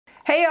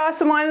Hey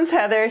awesome ones,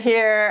 Heather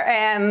here,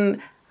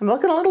 and I'm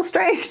looking a little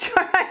strange,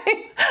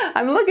 right?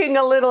 I'm looking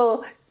a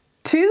little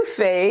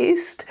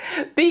two-faced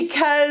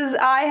because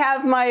I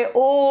have my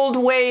old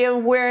way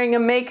of wearing a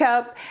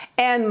makeup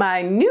and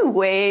my new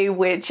way,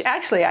 which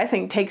actually I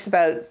think takes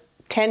about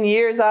 10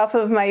 years off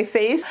of my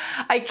face.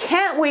 I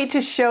can't wait to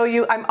show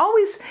you. I'm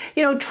always,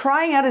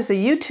 trying out as a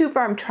YouTuber,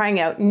 I'm trying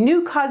out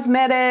new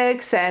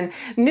cosmetics and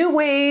new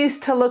ways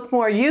to look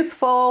more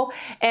youthful.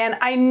 And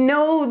I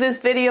know this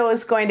video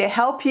is going to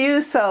help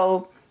you,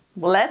 so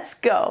let's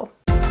go.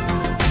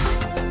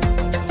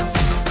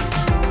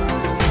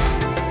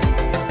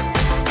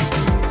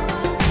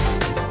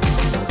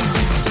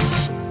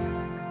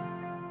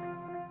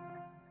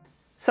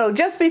 So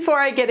just before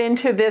I get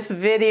into this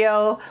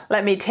video,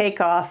 let me take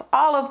off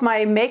all of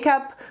my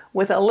makeup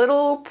with a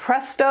little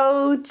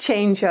presto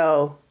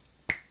changeo.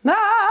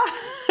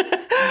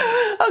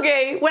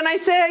 Okay, when I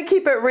say I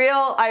keep it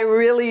real, I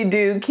really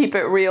do keep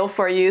it real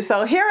for you.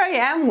 So here I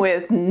am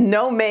with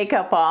no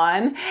makeup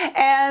on,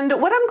 and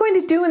what I'm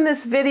going to do in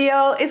this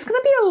video is going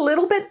to be a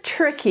little bit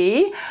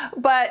tricky,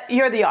 but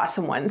you're the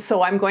awesome ones,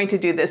 so I'm going to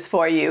do this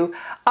for you.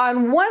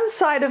 On one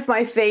side of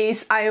my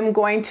face, I am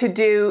going to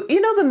do,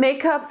 the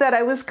makeup that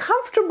I was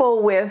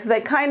comfortable with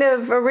that kind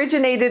of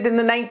originated in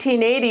the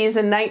 1980s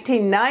and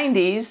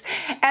 1990s,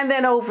 and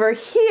then over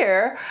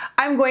here,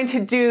 I'm going to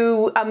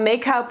do a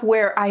makeup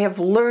where I have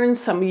learned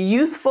some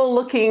youthful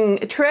looking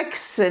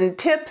tricks and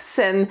tips,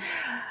 and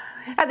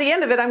at the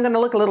end of it I'm going to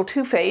look a little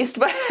two-faced,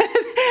 but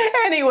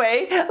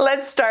anyway,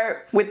 let's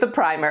start with the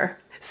primer.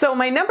 So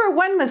my number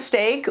one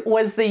mistake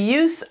was the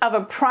use of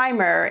a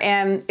primer,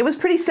 and it was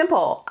pretty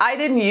simple. I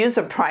didn't use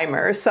a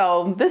primer,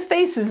 so this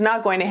face is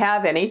not going to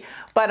have any,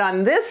 but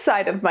on this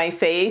side of my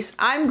face,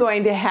 I'm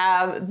going to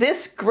have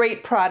this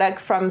great product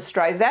from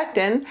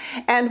Strivectin,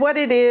 and what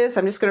it is,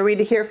 I'm just going to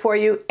read it here for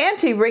you: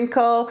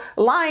 Anti-Wrinkle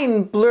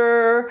Line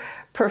Blur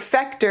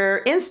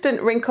Perfector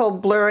Instant Wrinkle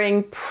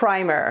Blurring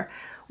Primer.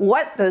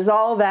 What does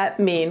all that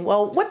mean?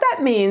 Well, what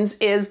that means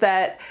is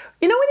that,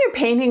 when you're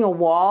painting a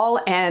wall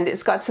and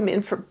it's got some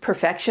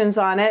imperfections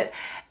on it,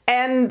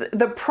 and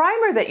the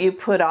primer that you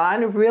put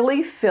on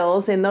really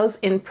fills in those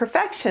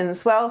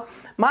imperfections. Well,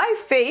 my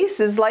face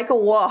is like a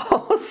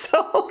wall.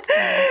 So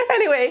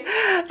anyway,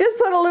 just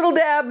put a little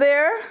dab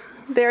there.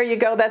 There you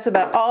go. That's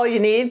about all you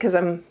need, because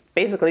I'm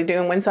basically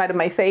doing one side of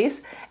my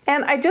face.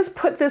 And I just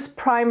put this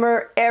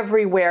primer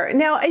everywhere.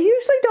 Now, I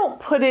usually don't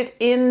put it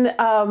in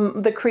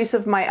the crease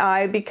of my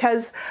eye,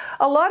 because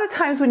a lot of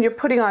times when you're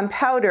putting on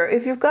powder,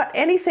 if you've got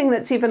anything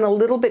that's even a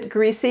little bit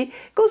greasy,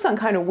 it goes on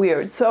kind of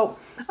weird. So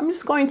I'm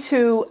just going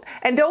to,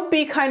 and don't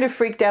be kind of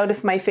freaked out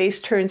if my face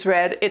turns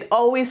red. It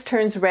always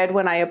turns red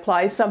when I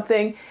apply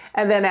something,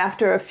 and then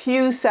after a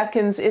few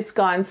seconds, it's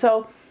gone.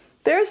 So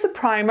there's the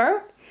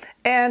primer,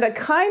 and I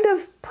kind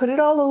of put it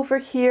all over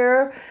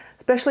here,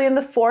 especially in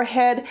the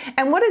forehead.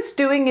 And what it's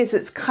doing is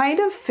it's kind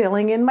of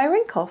filling in my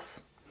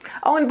wrinkles.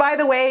 Oh, and by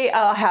the way,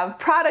 I'll have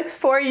products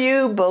for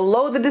you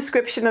below the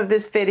description of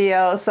this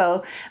video,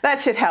 so that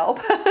should help.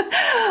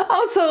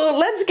 Also,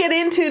 let's get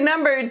into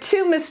number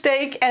two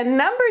mistake. And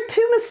number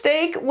two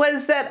mistake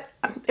was that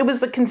it was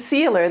the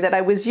concealer that I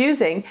was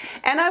using.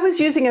 And I was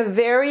using a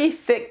very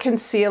thick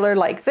concealer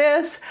like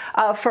this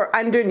for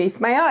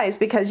underneath my eyes,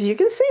 because you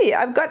can see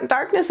I've got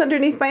darkness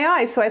underneath my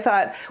eyes. So I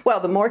thought, well,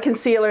 the more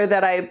concealer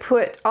that I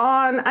put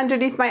on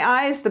underneath my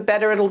eyes, the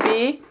better it'll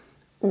be.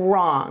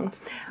 Wrong.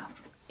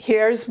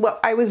 Here's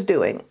what I was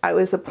doing. I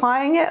was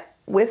applying it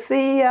with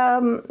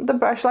the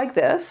brush like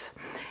this.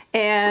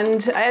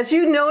 And as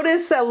you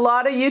notice, a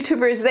lot of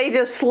YouTubers, they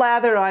just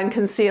slather on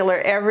concealer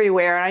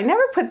everywhere. And I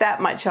never put that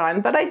much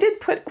on, but I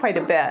did put quite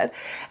a bit.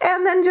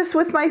 And then just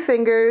with my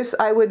fingers,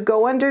 I would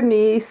go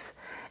underneath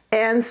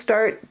and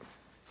start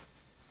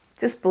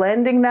just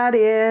blending that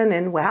in,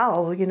 and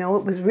wow, it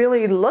was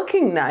really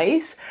looking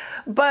nice.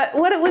 But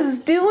what it was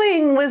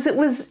doing was it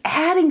was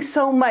adding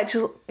so much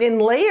in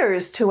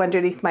layers to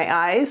underneath my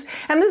eyes.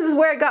 And this is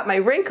where I got my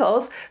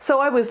wrinkles. So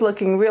I was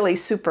looking really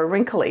super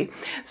wrinkly.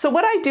 So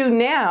what I do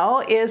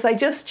now is I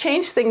just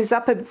change things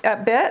up a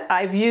bit.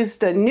 I've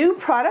used a new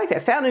product. I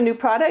found a new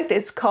product.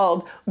 It's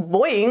called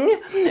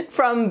Boing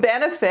from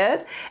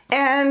Benefit.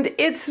 And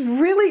it's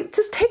really,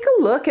 just take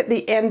a look at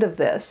the end of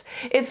this.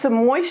 It's a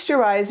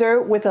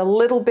moisturizer with a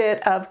little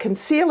bit of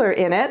concealer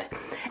in it.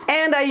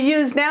 And I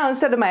use now,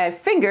 instead of my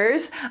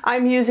fingers,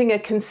 I'm using a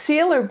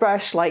concealer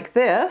brush like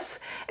this.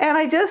 And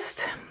I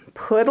just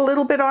put a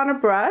little bit on a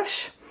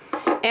brush,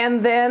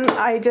 and then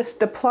I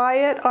just apply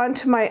it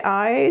onto my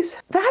eyes.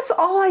 That's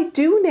all I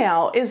do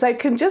now, is I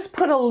can just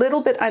put a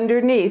little bit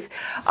underneath.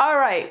 All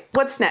right,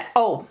 what's next?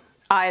 Oh,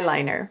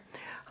 eyeliner.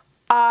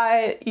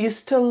 I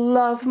used to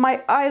love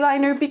my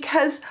eyeliner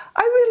because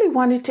I really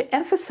wanted to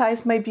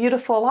emphasize my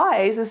beautiful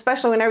eyes,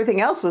 especially when everything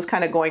else was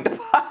kind of going to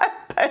pot.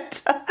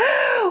 But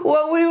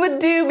what we would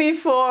do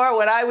before,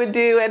 what I would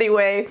do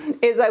anyway,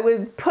 is I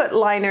would put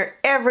liner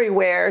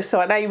everywhere.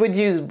 And I would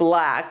use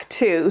black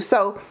too.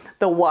 So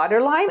the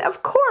waterline,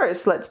 of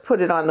course, let's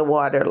put it on the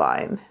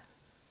waterline.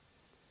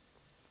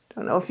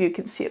 Don't know if you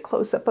can see a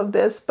close-up of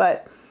this,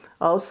 but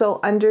Also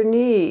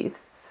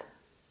underneath.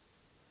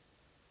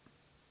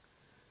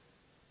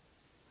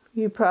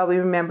 You probably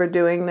remember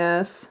doing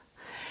this.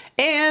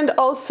 And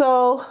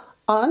also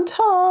on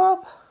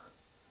top.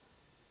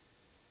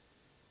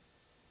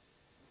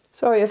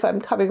 Sorry if I'm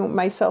covering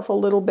myself a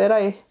little bit.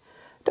 I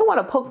don't want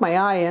to poke my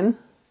eye in.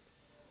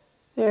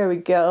 There we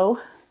go.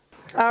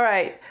 All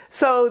right,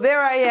 so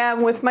there I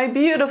am with my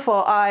beautiful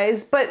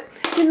eyes, but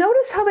you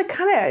notice how they're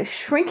kind of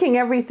shrinking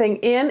everything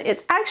in?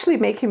 It's actually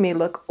making me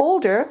look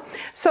older.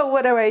 So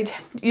what do I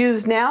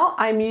use now?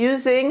 I'm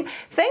using,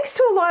 thanks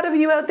to a lot of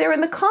you out there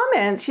in the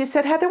comments, you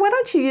said, Heather, why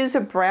don't you use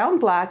a brown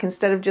black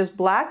instead of just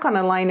black on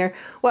a liner?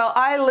 Well,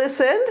 I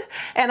listened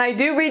and I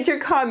do read your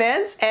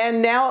comments,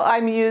 and now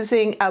I'm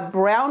using a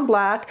brown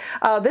black.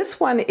 This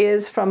one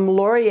is from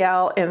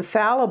L'Oreal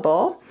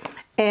Infallible.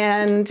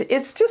 And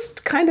it's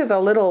just kind of a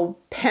little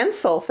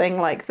pencil thing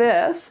like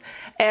this.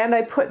 And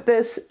I put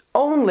this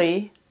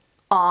only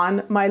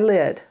on my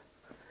lid.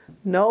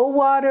 No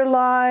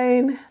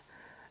waterline,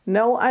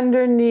 no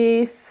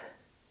underneath,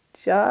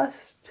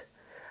 just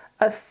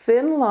a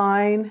thin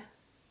line.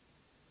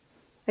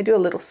 I do a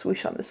little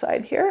swoosh on the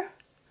side here.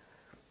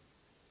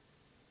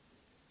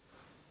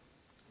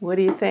 What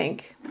do you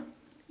think?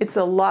 It's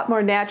a lot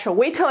more natural.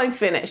 Wait till I'm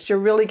finished. You'll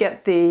really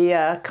get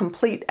the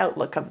complete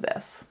outlook of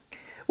this.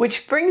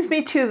 Which brings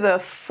me to the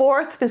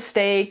fourth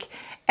mistake,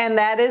 and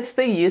that is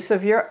the use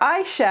of your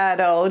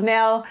eyeshadow.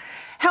 Now,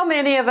 how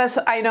many of us,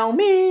 I know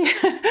me,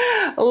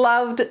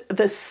 loved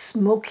the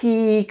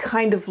smoky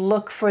kind of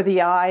look for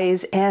the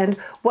eyes? And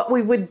what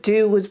we would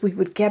do was we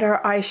would get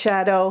our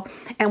eyeshadow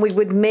and we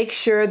would make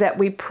sure that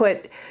we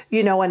put,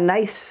 you know, a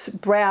nice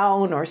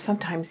brown or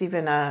sometimes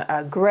even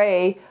a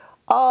gray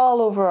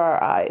all over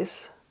our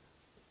eyes.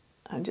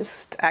 I'm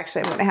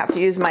gonna have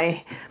to use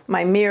my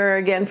mirror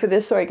again for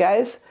this, sorry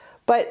guys.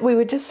 But we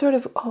would just sort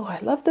of, oh, I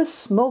love the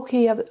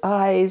smoky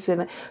eyes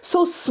and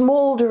so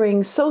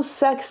smoldering, so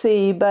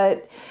sexy.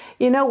 But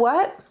you know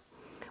what?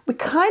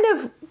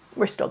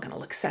 We're still going to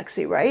look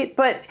sexy, right?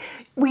 But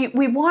we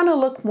want to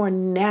look more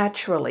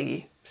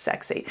naturally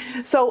sexy.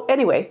 So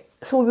anyway,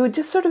 so we would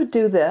just sort of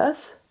do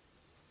this.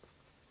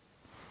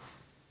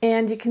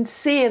 And you can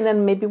see, and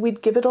then maybe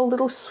we'd give it a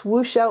little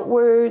swoosh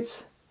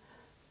outwards.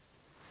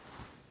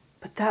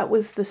 But that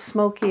was the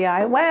smoky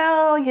eye.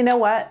 Well, you know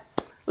what?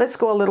 Let's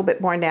go a little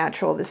bit more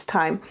natural this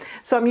time.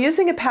 So I'm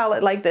using a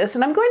palette like this,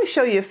 and I'm going to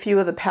show you a few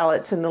of the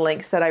palettes in the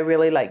links that I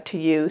really like to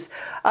use.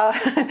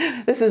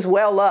 This is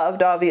well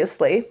loved,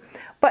 obviously,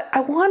 but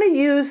I want to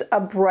use a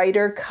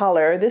brighter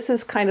color. This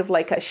is kind of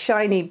like a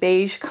shiny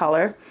beige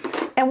color.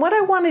 And what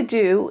I want to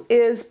do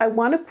is I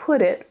want to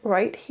put it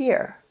right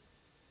here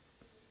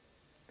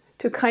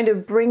to kind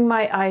of bring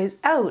my eyes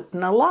out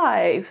and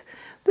alive.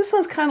 This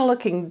one's kind of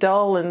looking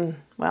dull and,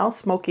 well,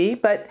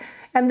 smoky,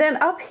 and then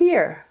up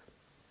here,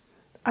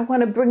 I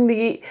want to bring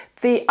the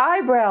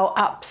eyebrow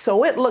up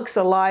so it looks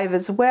alive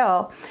as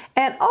well.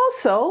 And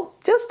also,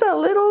 just a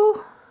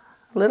little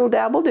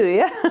dab will do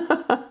ya.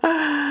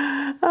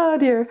 Oh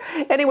dear.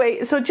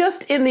 Anyway, so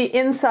just in the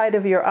inside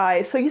of your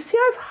eye. So you see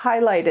I've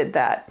highlighted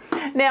that.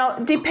 Now,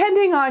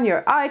 depending on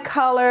your eye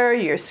color,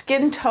 your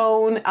skin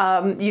tone,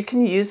 you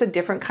can use a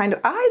different kind of,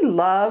 I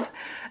love,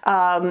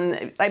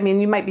 I mean,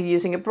 you might be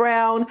using a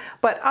brown,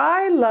 but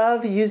I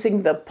love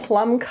using the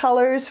plum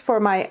colors for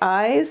my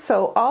eyes.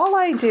 So all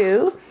I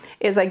do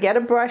is I get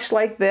a brush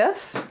like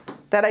this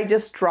that I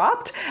just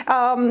dropped.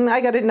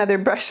 I got another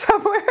brush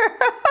somewhere.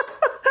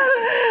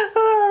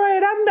 All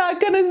right, I'm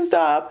not gonna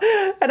stop.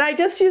 And I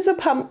just use a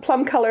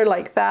plum color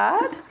like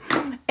that.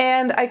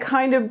 And I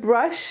kind of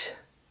brush.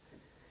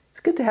 It's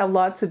good to have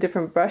lots of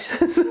different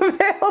brushes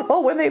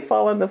available when they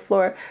fall on the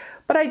floor.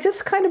 But I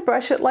just kind of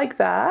brush it like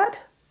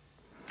that.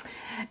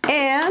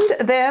 And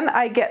then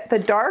I get the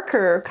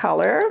darker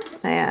color,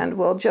 and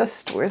we'll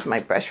just, where's my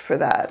brush for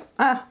that?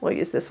 We'll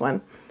use this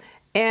one.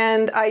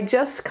 And I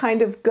just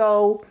kind of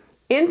go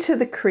into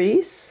the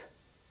crease.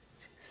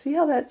 See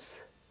how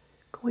that's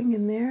going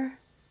in there?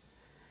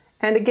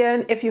 And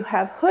again, if you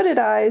have hooded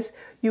eyes,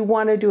 you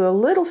want to do a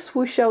little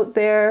swoosh out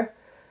there,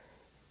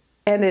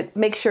 and it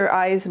makes your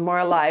eyes more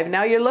alive.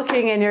 Now you're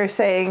looking and you're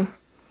saying,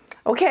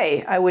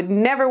 okay, I would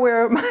never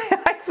wear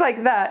my eyes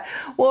like that.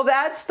 Well,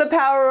 that's the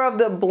power of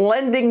the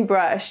blending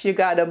brush. You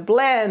gotta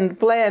blend,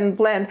 blend,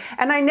 blend.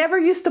 And I never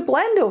used to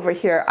blend over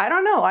here. I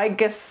don't know, I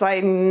guess I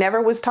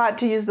never was taught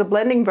to use the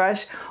blending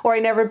brush, or I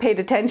never paid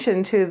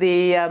attention to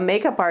the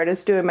makeup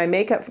artist doing my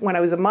makeup when I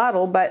was a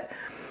model. But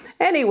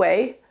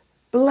anyway,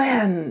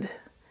 blend. Do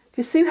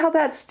you see how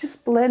that's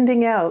just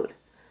blending out?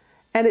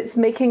 And it's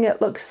making it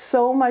look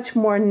so much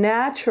more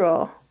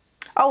natural.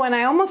 Oh, and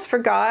I almost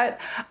forgot,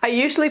 I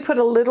usually put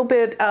a little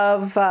bit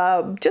of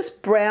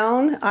just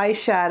brown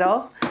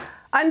eyeshadow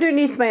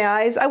underneath my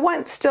eyes. I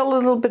want still a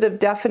little bit of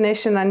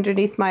definition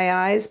underneath my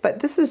eyes, but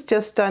this is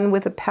just done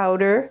with a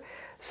powder,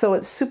 so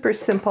it's super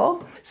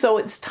simple. So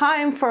it's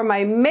time for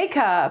my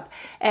makeup,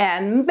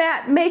 and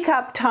matte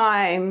makeup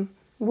time.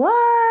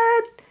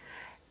 What?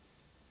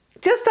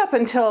 just up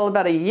until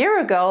about a year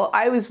ago,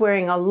 I was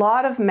wearing a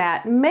lot of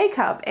matte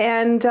makeup,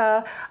 and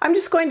I'm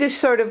just going to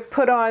sort of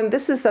put on,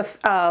 this is the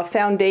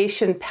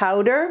foundation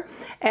powder,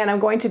 and I'm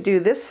going to do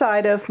this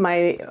side of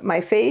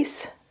my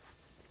face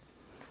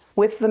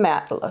with the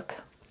matte look.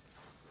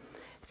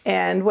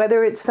 And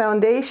whether it's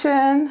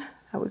foundation,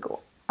 I would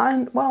go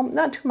on, well,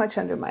 not too much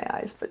under my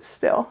eyes, but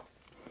still.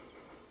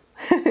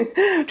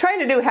 Trying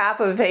to do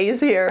half a face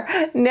here.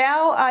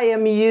 Now I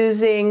am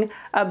using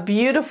a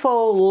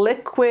beautiful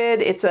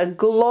liquid. It's a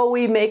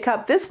glowy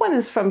makeup. This one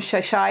is from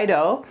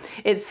Shiseido.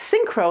 It's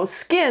Synchro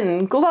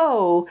Skin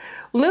Glow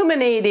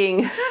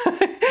Illuminating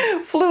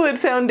Fluid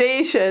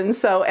Foundation.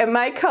 So, and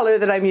my color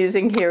that I'm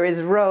using here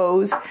is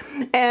rose.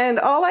 And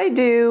all I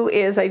do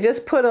is I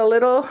just put a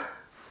little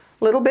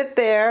bit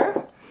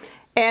there.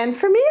 And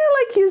for me,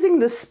 I like using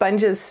the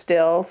sponges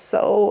still.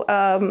 So,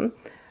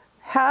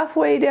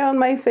 halfway down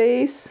my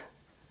face.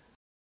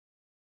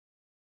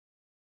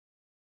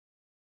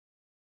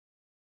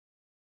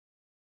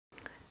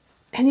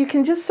 And you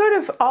can just sort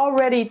of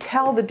already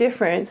tell the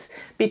difference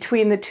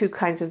between the two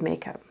kinds of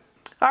makeup.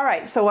 All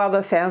right, so while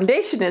the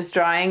foundation is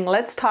drying,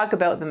 let's talk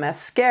about the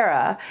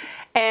mascara.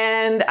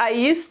 And I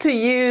used to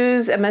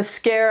use a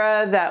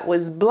mascara that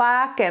was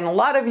black, and a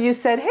lot of you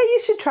said, hey,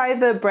 you should try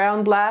the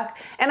brown black.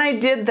 And I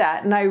did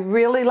that, and I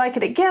really like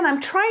it. Again, I'm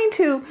trying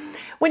to,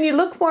 when you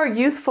look more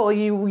youthful,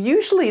 you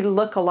usually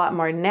look a lot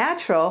more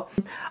natural.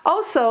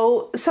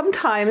 Also,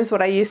 sometimes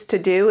what I used to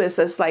do is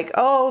it's like,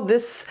 oh,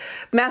 this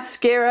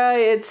mascara,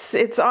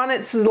 it's on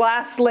its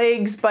last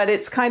legs, but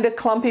it's kind of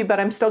clumpy, but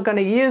I'm still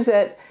gonna use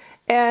it.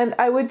 And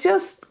I would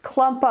just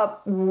clump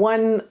up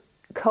one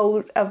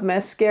coat of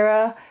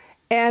mascara,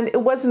 and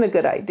it wasn't a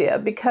good idea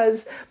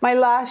because my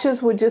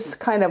lashes would just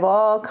kind of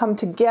all come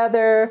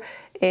together,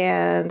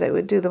 and I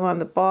would do them on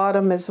the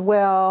bottom as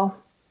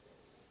well.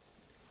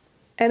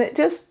 And it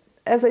just,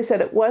 as I said,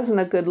 it wasn't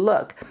a good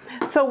look.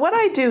 So what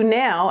I do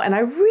now, and I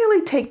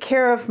really take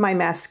care of my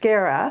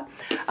mascara.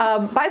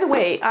 By the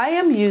way, I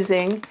am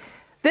using,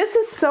 this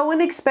is so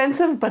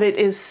inexpensive, but it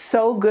is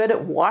so good.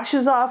 It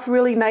washes off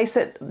really nice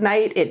at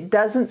night. It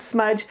doesn't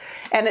smudge.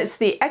 And it's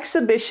the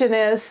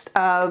Exhibitionist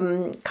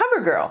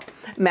CoverGirl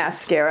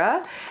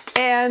mascara.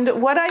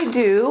 And what I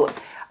do,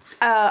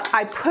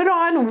 I put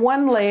on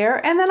one layer,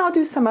 and then I'll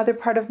do some other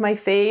part of my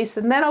face,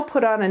 and then I'll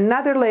put on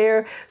another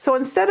layer. So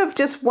instead of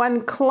just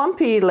one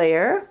clumpy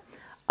layer,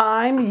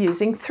 I'm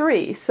using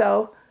three.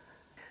 So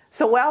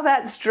while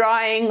that's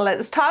drying,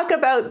 let's talk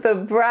about the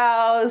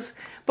brows.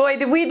 Boy,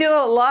 did we do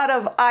a lot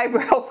of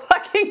eyebrow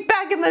plucking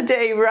back in the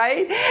day,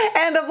 right?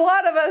 And a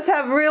lot of us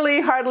have really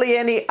hardly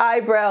any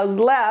eyebrows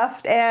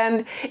left.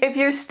 And if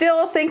you're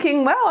still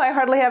thinking, well, I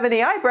hardly have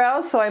any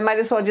eyebrows, so I might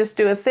as well just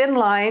do a thin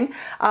line,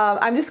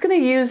 I'm just going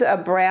to use a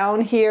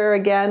brown here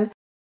again.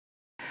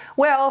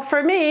 Well,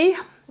 for me,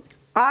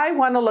 I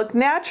want to look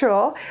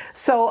natural.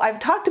 So I've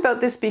talked about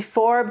this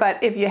before,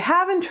 but if you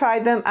haven't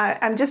tried them,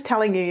 I'm just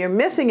telling you, you're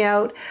missing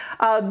out.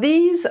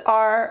 These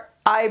are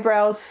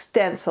eyebrow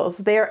stencils.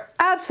 They're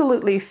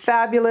absolutely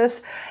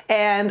fabulous.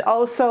 And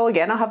also,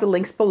 again, I'll have the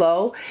links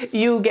below.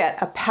 You get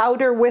a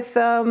powder with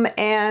them.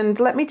 And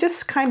let me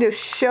just kind of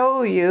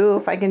show you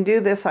if I can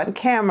do this on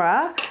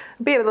camera.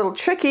 It'll be a little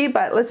tricky,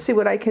 but let's see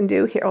what I can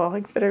do here. Oh,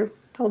 I better,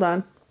 hold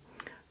on.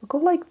 I'll go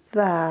like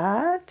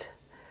that.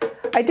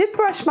 I did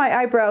brush my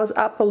eyebrows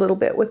up a little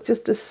bit with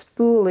just a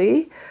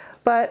spoolie,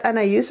 and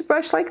I use a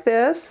brush like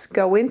this,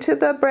 go into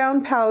the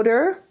brown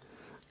powder,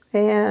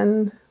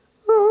 and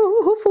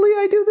hopefully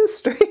I do this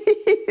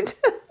straight.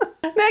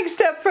 Next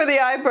step for the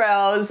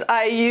eyebrows,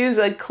 I use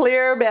a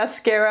clear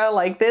mascara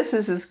like this.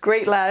 This is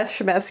Great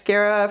Lash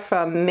Mascara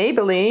from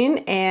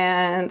Maybelline,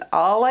 and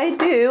all I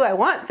do, I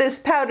want this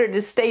powder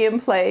to stay in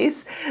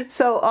place,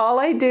 so all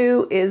I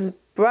do is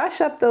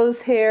brush up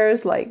those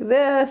hairs like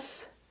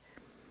this,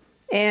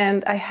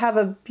 and I have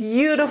a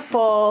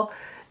beautiful,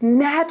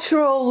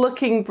 natural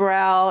looking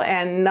brow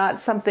and not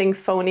something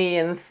phony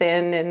and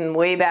thin and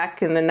way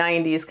back in the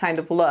 90s kind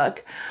of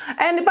look.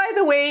 And by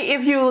the way,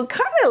 if you're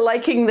kind of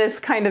liking this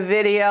kind of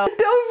video,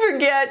 don't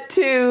forget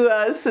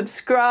to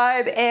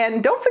subscribe,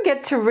 and don't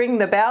forget to ring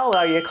the bell,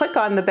 or you click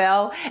on the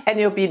bell and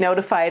you'll be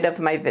notified of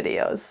my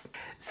videos.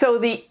 So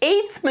the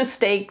 8th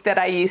mistake that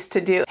I used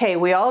to do, hey,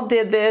 we all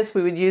did this,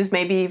 we would use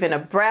maybe even a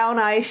brown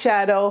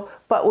eyeshadow,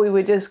 but we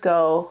would just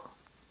go,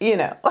 you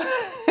know,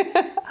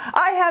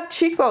 I have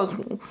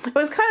cheekbones. It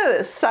was kind of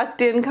a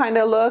sucked in kind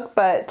of look,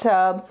 but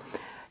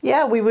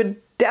yeah, we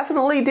would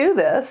definitely do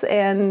this,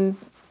 and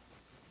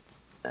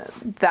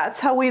that's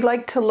how we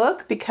like to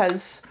look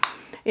because,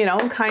 you know,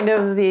 kind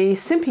of the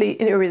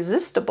simply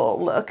irresistible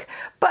look.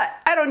 But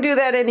I don't do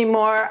that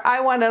anymore.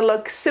 I want to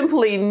look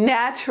simply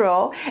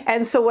natural,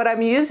 and so what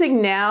I'm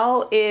using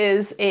now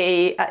is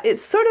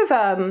it's sort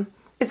of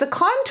it's a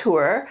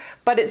contour,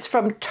 but it's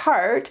from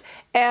Tarte,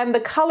 and the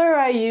color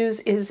I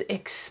use is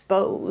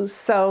Exposed.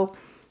 So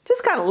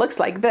just kind of looks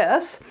like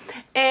this.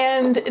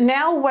 And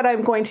now what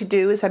I'm going to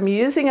do is I'm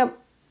using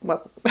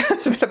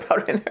there's a bit of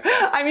powder in there.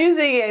 I'm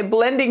using a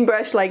blending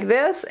brush like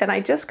this, and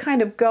I just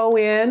kind of go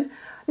in.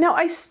 Now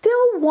I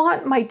still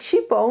want my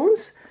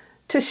cheekbones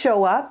to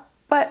show up,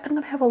 but I'm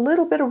going to have a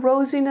little bit of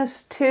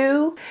rosiness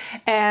too.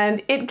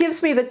 And it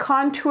gives me the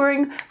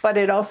contouring, but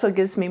it also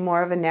gives me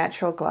more of a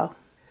natural glow.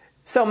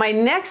 So my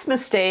next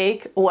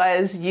mistake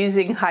was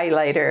using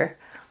highlighter.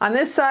 On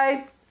this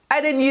side, I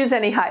didn't use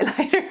any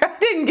highlighter. I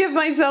didn't give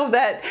myself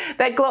that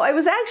glow. I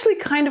was actually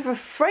kind of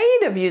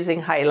afraid of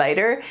using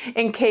highlighter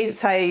in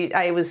case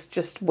I was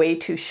just way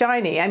too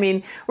shiny. I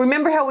mean,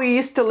 remember how we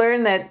used to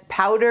learn that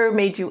powder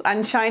made you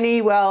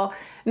unshiny? Well,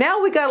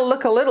 now we got to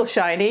look a little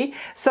shiny.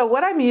 So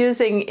what I'm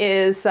using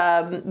is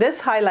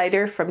this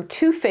highlighter from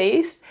Too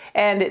Faced,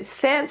 and it's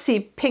Fancy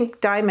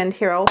Pink Diamond.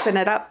 Here, I'll open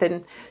it up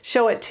and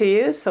show it to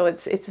you. So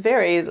it's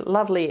very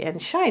lovely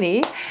and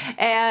shiny.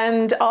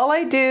 And all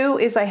I do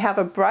is I have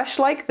a brush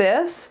like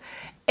this,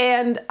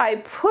 and I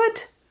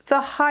put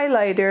the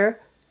highlighter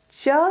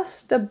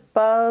just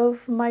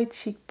above my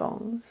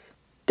cheekbones.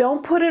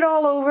 Don't put it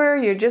all over.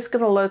 You're just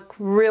going to look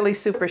really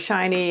super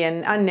shiny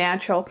and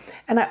unnatural.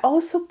 And I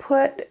also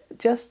put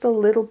just a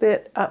little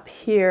bit up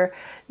here.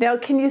 Now,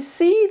 can you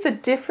see the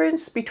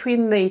difference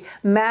between the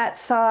matte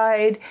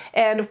side?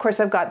 And of course,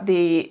 I've got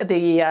the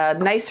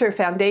nicer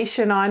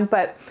foundation on,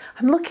 but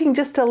I'm looking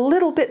just a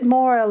little bit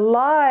more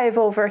alive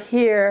over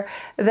here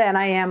than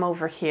I am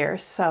over here.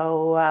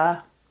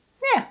 So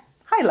yeah,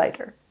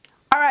 highlighter.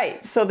 All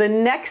right, so the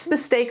next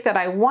mistake that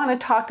I want to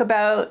talk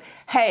about,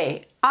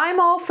 hey,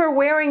 I'm all for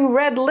wearing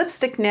red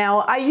lipstick now.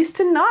 I used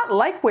to not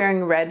like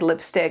wearing red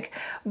lipstick,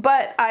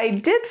 but I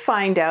did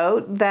find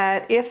out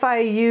that if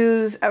I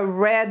use a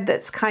red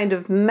that's kind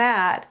of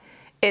matte,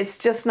 it's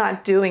just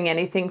not doing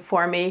anything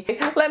for me.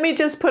 Let me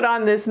just put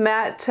on this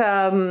matte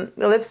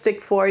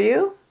lipstick for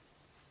you.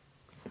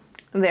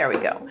 There we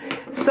go.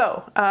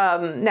 So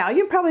now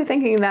you're probably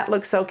thinking that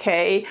looks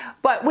okay,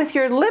 but with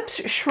your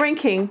lips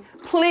shrinking,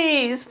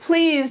 please,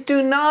 please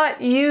do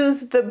not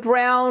use the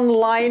brown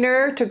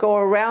liner to go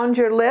around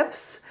your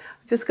lips.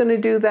 I'm just going to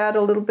do that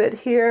a little bit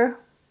here.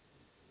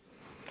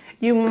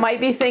 You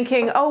might be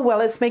thinking, oh, well,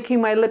 it's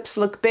making my lips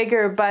look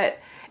bigger, but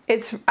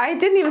I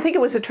didn't even think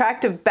it was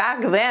attractive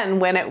back then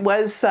when it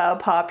was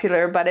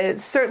popular, but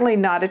it's certainly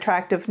not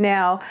attractive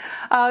now.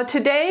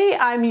 Today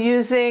I'm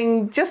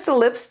using just a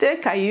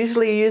lipstick. I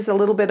usually use a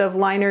little bit of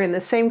liner in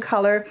the same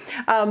color,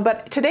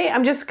 but today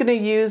I'm just going to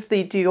use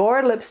the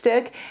Dior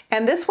lipstick,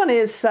 and this one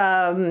is,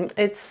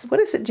 what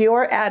is it,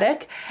 Dior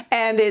Attic,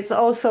 and it's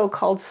also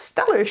called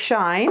Stellar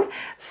Shine.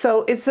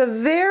 So it's a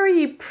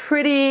very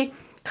pretty,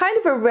 kind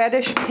of a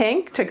reddish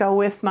pink to go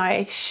with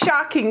my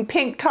shocking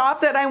pink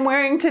top that I'm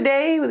wearing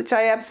today, which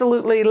I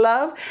absolutely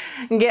love.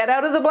 Get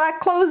out of the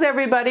black clothes,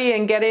 everybody,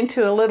 and get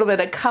into a little bit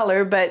of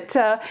color. But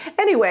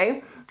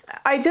anyway,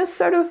 I just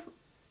sort of,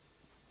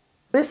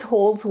 this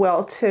holds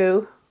well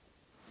too.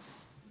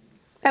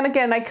 And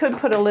again, I could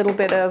put a little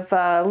bit of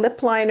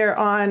lip liner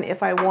on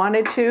if I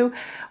wanted to,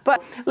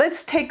 but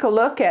let's take a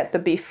look at the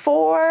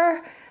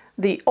before,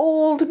 the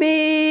old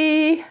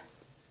me,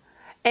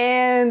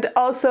 and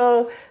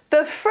also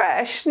the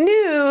fresh,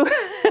 new,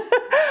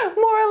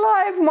 more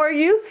alive, more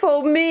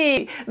youthful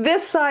me.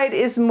 This side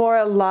is more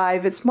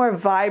alive, it's more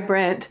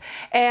vibrant.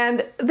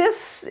 And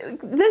this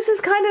is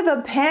kind of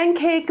the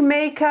pancake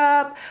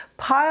makeup,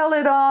 pile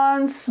it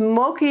on,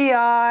 smoky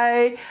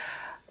eye.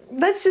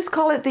 Let's just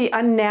call it the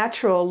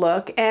unnatural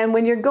look. And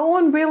when you're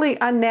going really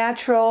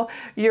unnatural,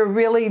 you're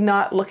really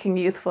not looking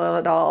youthful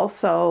at all.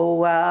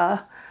 So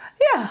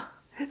yeah.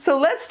 So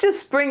let's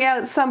just bring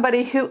out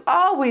somebody who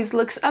always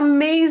looks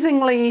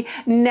amazingly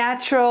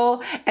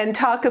natural and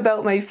talk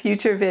about my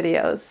future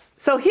videos.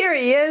 So here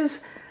he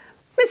is,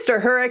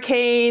 Mr.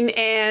 Hurricane,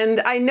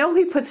 and I know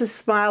he puts a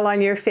smile on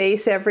your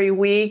face every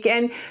week,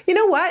 and you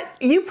know what?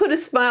 You put a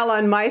smile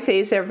on my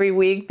face every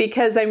week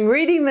because I'm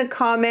reading the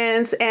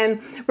comments,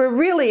 and we're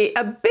really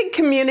a big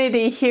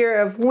community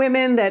here of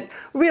women that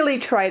really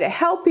try to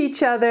help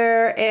each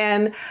other,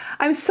 and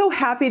I'm so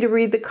happy to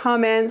read the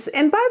comments.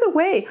 And by the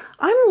way,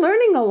 I'm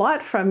learning a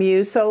lot from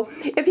you, so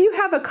if you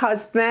have a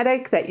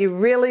cosmetic that you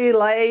really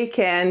like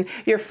and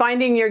you're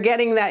finding you're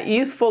getting that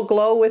youthful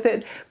glow with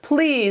it,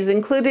 please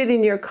include it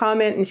in your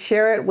comment and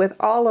share it with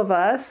all of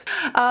us.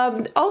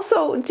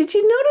 Also, did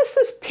you notice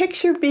this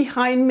picture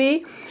behind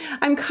me?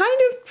 I'm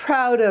kind of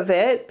proud of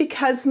it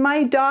because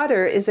my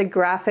daughter is a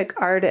graphic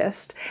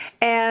artist,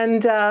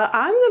 and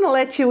I'm going to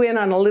let you in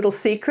on a little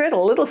secret, a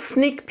little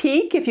sneak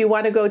peek if you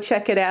want to go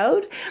check it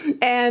out.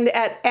 And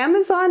at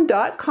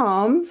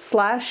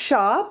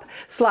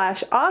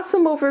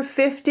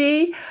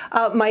amazon.com/shop/awesomeover50,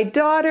 my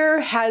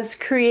daughter has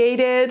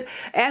created,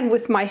 and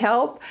with my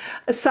help,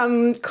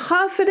 some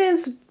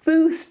confidence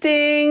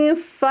boosting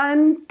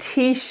fun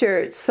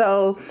t-shirts.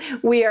 So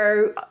we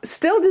are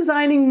still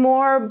designing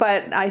more,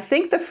 but I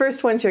think the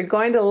first ones you're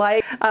going to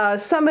like.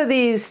 Some of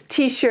these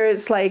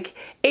t-shirts, like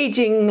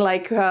aging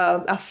like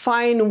a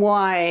fine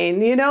wine,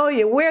 you know,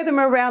 you wear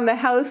them around the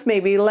house,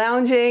 maybe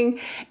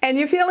lounging, and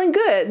you're feeling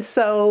good.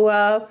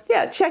 So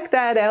yeah, check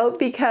that out,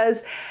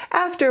 because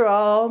after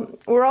all,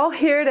 we're all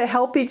here to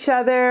help each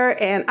other,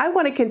 and I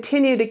want to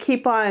continue to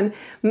keep on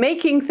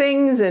making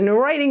things and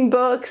writing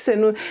books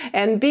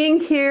and being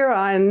here here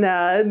on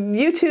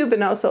YouTube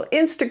and also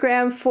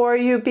Instagram for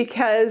you,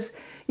 because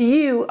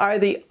you are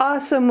the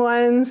awesome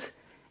ones,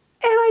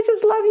 and I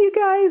just love you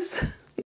guys.